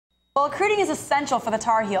Well, recruiting is essential for the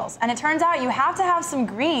Tar Heels, and it turns out you have to have some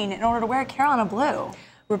green in order to wear Carolina blue.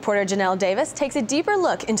 Reporter Janelle Davis takes a deeper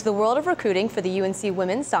look into the world of recruiting for the UNC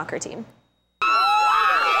women's soccer team.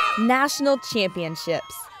 National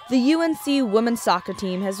championships. The UNC women's soccer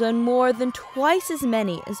team has won more than twice as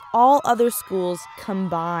many as all other schools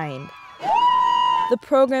combined. The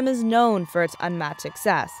program is known for its unmatched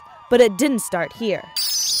success, but it didn't start here,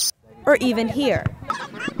 or even here.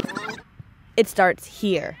 It starts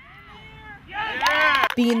here.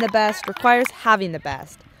 Being the best requires having the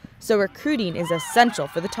best, so recruiting is essential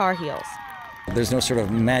for the Tar Heels. There's no sort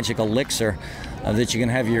of magic elixir that you can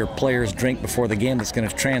have your players drink before the game that's going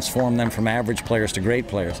to transform them from average players to great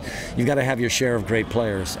players. You've got to have your share of great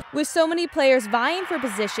players. With so many players vying for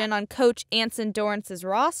position on Coach Anson Dorrance's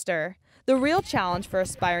roster, the real challenge for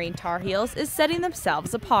aspiring Tar Heels is setting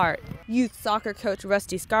themselves apart. Youth soccer coach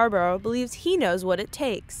Rusty Scarborough believes he knows what it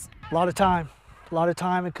takes. A lot of time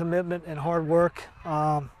and commitment and hard work.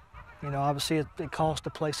 Obviously it costs to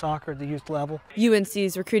play soccer at the youth level.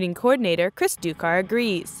 UNC's recruiting coordinator, Chris Ducar,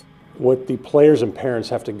 agrees. What the players and parents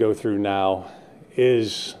have to go through now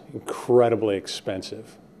is incredibly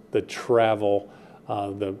expensive. The travel,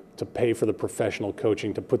 to pay for the professional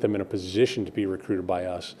coaching, to put them in a position to be recruited by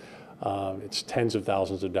us, it's tens of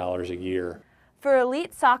thousands of dollars a year. For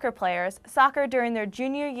elite soccer players, soccer during their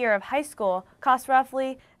junior year of high school costs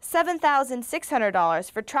roughly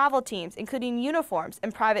 $7,600 for travel teams, including uniforms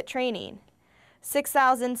and private training,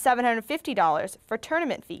 $6,750 for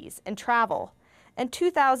tournament fees and travel, and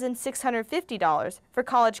 $2,650 for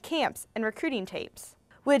college camps and recruiting tapes,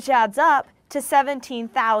 which adds up to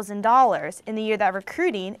 $17,000 in the year that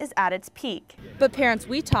recruiting is at its peak. But parents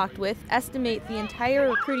we talked with estimate the entire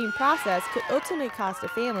recruiting process could ultimately cost a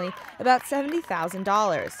family about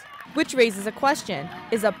 $70,000. Which raises a question,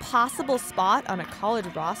 is a possible spot on a college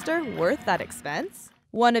roster worth that expense?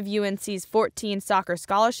 One of UNC's 14 soccer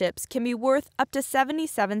scholarships can be worth up to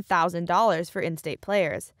 $77,000 for in-state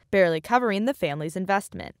players, barely covering the family's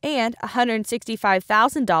investment, and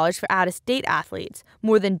 $165,000 for out-of-state athletes,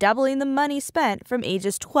 more than doubling the money spent from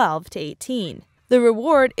ages 12 to 18. The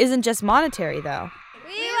reward isn't just monetary, though.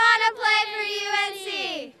 We want to play for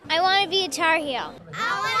UNC. I want to be a Tar Heel.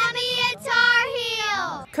 I want to be a Tar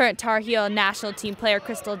Heel. Current Tar Heel national team player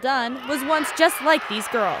Crystal Dunn was once just like these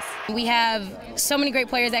girls. We have so many great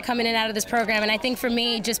players that come in and out of this program, and I think for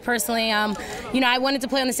me, just personally, I wanted to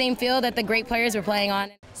play on the same field that the great players were playing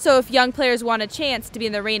on. So if young players want a chance to be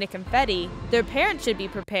in the rain of confetti, their parents should be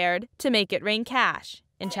prepared to make it rain cash.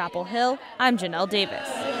 In Chapel Hill, I'm Janelle Davis.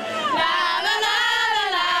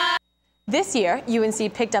 This year,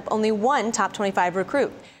 UNC picked up only one top 25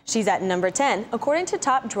 recruit. She's at number 10, according to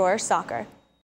Top Drawer Soccer.